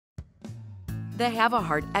The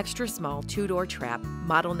Havahart X-Small two-door trap,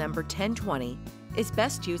 model number 1020, is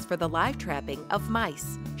best used for the live trapping of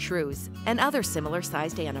mice, shrews, and other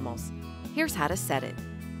similar-sized animals. Here's how to set it.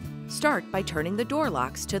 Start by turning the door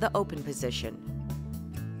locks to the open position.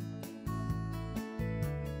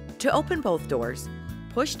 To open both doors,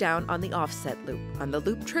 push down on the offset loop on the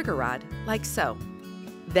loop trigger rod, like so.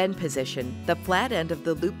 Then position the flat end of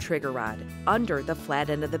the loop trigger rod under the flat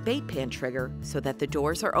end of the bait pan trigger so that the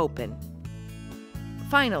doors are open.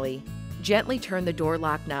 Finally, gently turn the door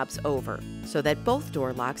lock knobs over so that both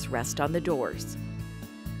door locks rest on the doors.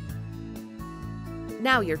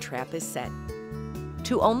 Now your trap is set.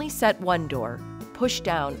 To only set one door, push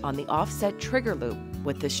down on the offset trigger loop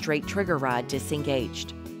with the straight trigger rod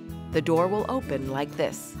disengaged. The door will open like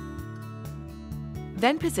this.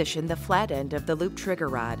 Then position the flat end of the loop trigger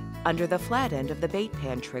rod under the flat end of the bait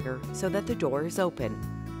pan trigger so that the door is open.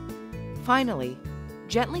 Finally,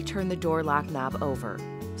 gently turn the door lock knob over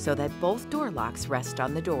so that both door locks rest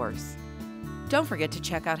on the doors. Don't forget to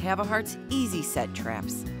check out Havahart's Easy Set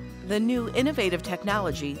Traps, the new innovative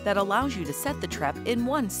technology that allows you to set the trap in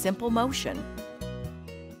one simple motion.